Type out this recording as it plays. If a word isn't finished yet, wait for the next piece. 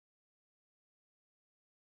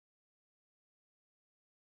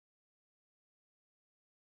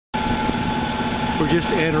just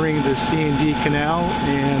entering the C D Canal,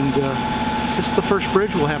 and this is the first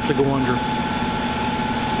bridge we'll have to go under.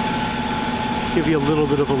 Give you a little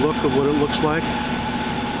bit of a look of what it looks like.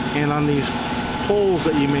 And on these poles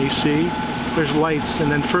that you may see, there's lights,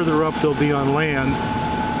 and then further up they'll be on land,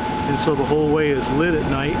 and so the whole way is lit at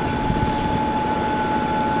night.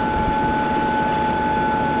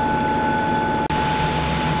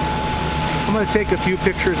 I'm going to take a few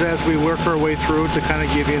pictures as we work our way through to kind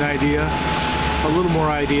of give you an idea, a little more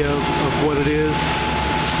idea of what it is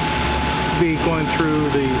to be going through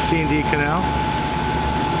the C D Canal.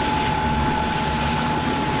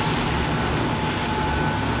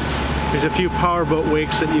 There's a few powerboat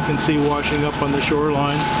wakes that you can see washing up on the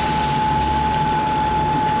shoreline.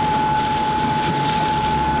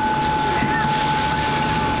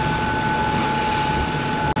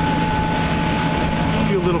 A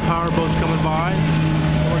few little powerboats coming by.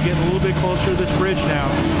 We're getting a little bit closer to this bridge now.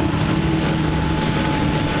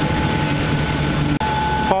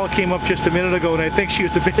 Paula came up just a minute ago, and I think she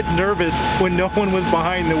was a bit nervous when no one was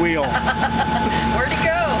behind the wheel. Where'd he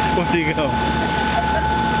go? Where'd he go?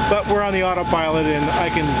 But we're on the autopilot, and I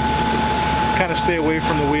can kind of stay away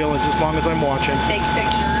from the wheel as long as I'm watching. Take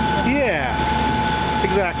pictures. Yeah,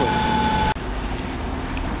 exactly.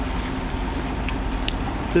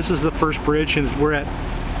 This is the first bridge, and we're at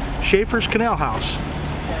Schaefer's Canal House.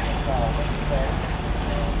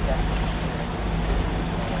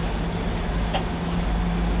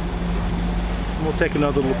 And we'll take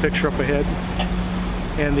another little picture up ahead.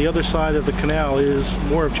 And the other side of the canal is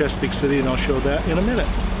more of Chesapeake City, and I'll show that in a minute.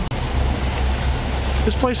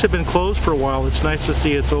 This place had been closed for a while. It's nice to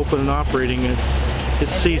see it's open and operating.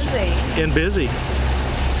 It's seasoned and busy.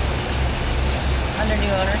 Under new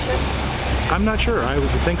ownership? I'm not sure. I would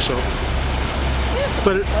think so. Yeah,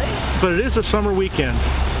 but it is a summer weekend,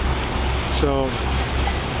 so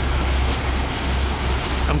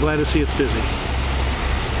I'm glad to see it's busy.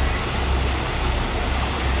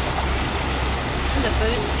 The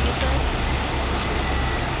food's decent.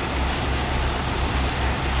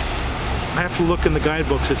 I have to look in the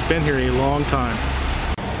guidebooks. It's been here a long time.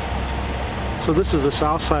 So this is the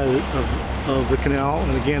south side of the canal,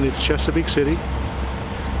 and again, it's Chesapeake City.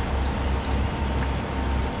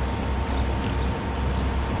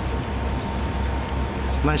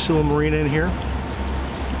 Nice little marina in here.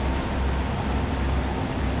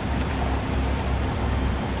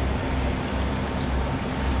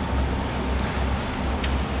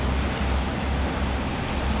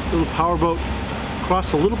 Little powerboat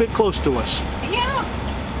crossed a little bit close to us. Yeah.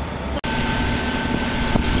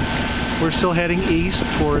 We're still heading east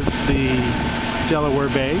towards the Delaware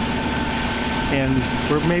Bay, and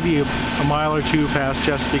we're maybe a mile or two past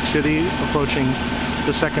Chesapeake City, approaching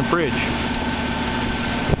the second bridge.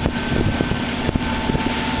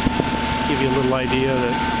 Give you a little idea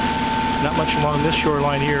that not much along this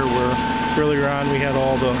shoreline here, where earlier on we had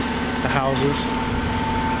all the houses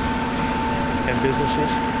and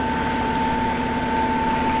businesses.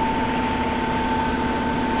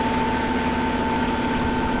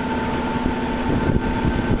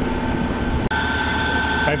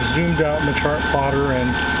 I've zoomed out in the chart plotter, and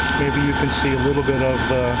maybe you can see a little bit of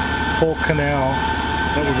the whole canal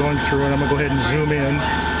that we're going through, and I'm going to go ahead and zoom in.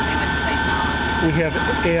 We have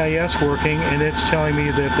AIS working, and it's telling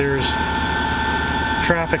me that there's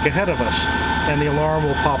traffic ahead of us, and the alarm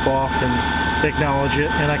will pop off and acknowledge it,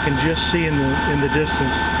 and I can just see in the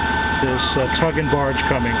distance this tug and barge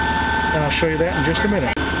coming, and I'll show you that in just a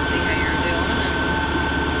minute.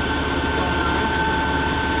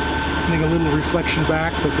 A little reflection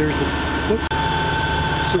back, but there's a whoop.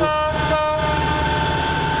 So well,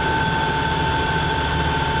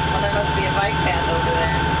 there must be a bike path over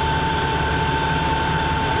there.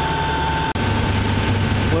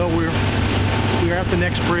 Well, we're at the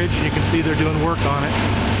next bridge, and you can see they're doing work on it.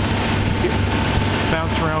 It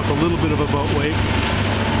bounced around with a little bit of a boat wake.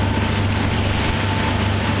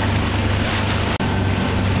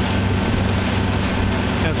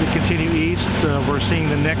 As we continue east, we're seeing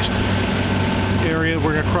the next area.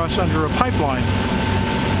 We're going to cross under a pipeline.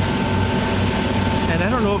 And I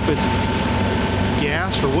don't know if it's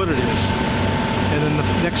gas or what it is. And then the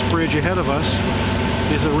next bridge ahead of us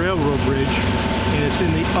is a railroad bridge, and it's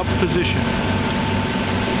in the up position.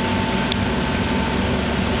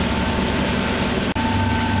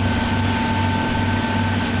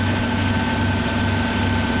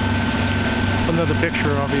 Another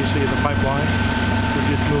picture, obviously, of the pipeline. We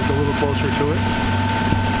just moved a little closer to it.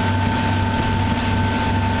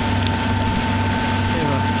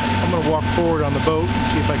 I'm going to walk forward on the boat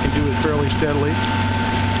and see if I can do it fairly steadily.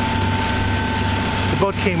 The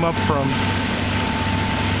boat came up from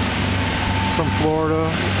from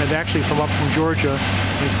Florida and actually from up from Georgia,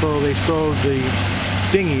 and so they stowed the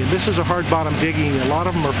dinghy. And this is a hard bottom dinghy. A lot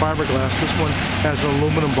of them are fiberglass. This one has an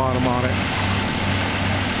aluminum bottom on it.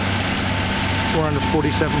 We're on a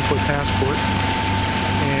 47-foot passport,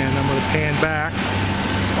 and I'm going to pan back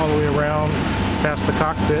all the way around past the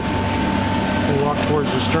cockpit and walk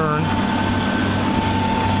towards the stern.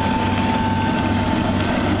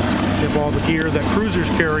 You have all the gear that cruisers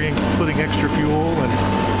carry, including extra fuel. And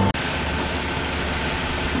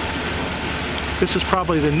this is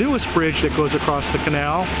probably the newest bridge that goes across the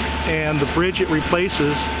canal, and the bridge it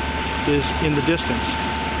replaces is in the distance.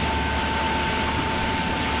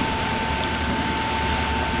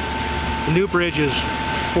 The new bridge is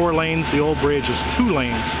 4 lanes, the old bridge is 2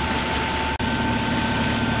 lanes.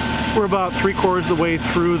 We're about 3/4 of the way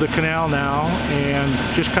through the canal now, and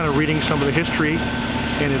just kind of reading some of the history.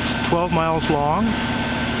 And it's 12 miles long,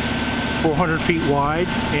 400 feet wide,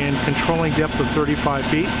 and controlling depth of 35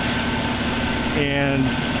 feet. And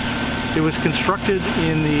it was constructed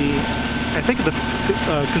in the, I think the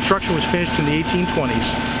construction was finished in the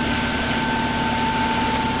 1820s.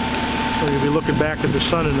 So you'll be looking back at the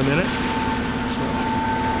sun in a minute. So,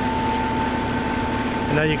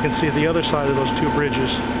 and now you can see the other side of those 2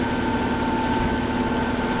 bridges.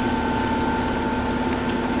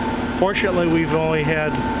 Fortunately, we've only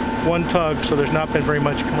had 1 tug, so there's not been very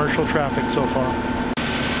much commercial traffic so far.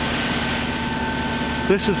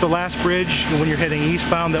 This is the last bridge when you're heading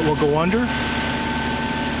eastbound that will go under.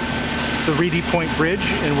 It's the Reedy Point Bridge,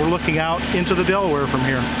 and we're looking out into the Delaware from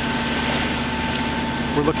here.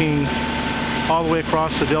 We're looking all the way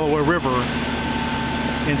across the Delaware River,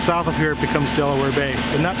 and south of here it becomes Delaware Bay,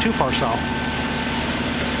 but not too far south.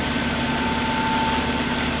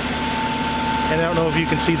 And I don't know if you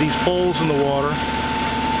can see these poles in the water,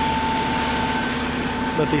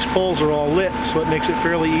 but these poles are all lit, so it makes it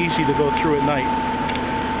fairly easy to go through at night.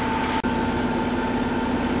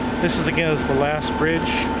 This is again the last bridge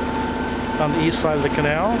on the east side of the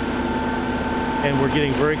canal, and we're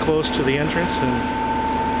getting very close to the entrance, and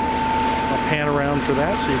I'll pan around for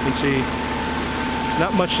that so you can see.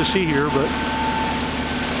 Not much to see here, but you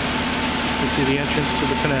can see the entrance to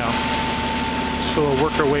the canal. So we'll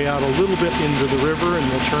work our way out a little bit into the river, and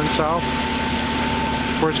we'll turn south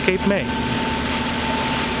towards Cape May.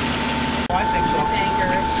 I think so.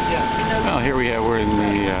 Well, here we're in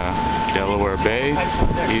the Delaware Bay.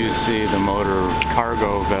 You see the motor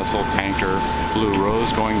cargo vessel tanker Blue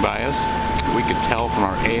Rose going by us. We could tell from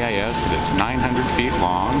our AIS that it's 900 feet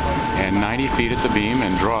long and 90 feet at the beam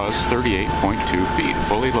and draws 38.2 feet,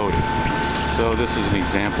 fully loaded. So this is an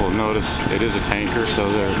example. Notice it is a tanker,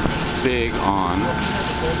 so they're big on,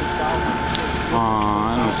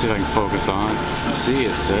 let's see if I can focus on. You see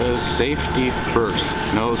it says safety first,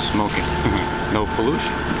 no smoking, no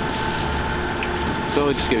pollution. So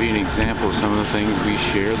I'll just give you an example of some of the things we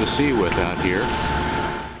share the sea with out here.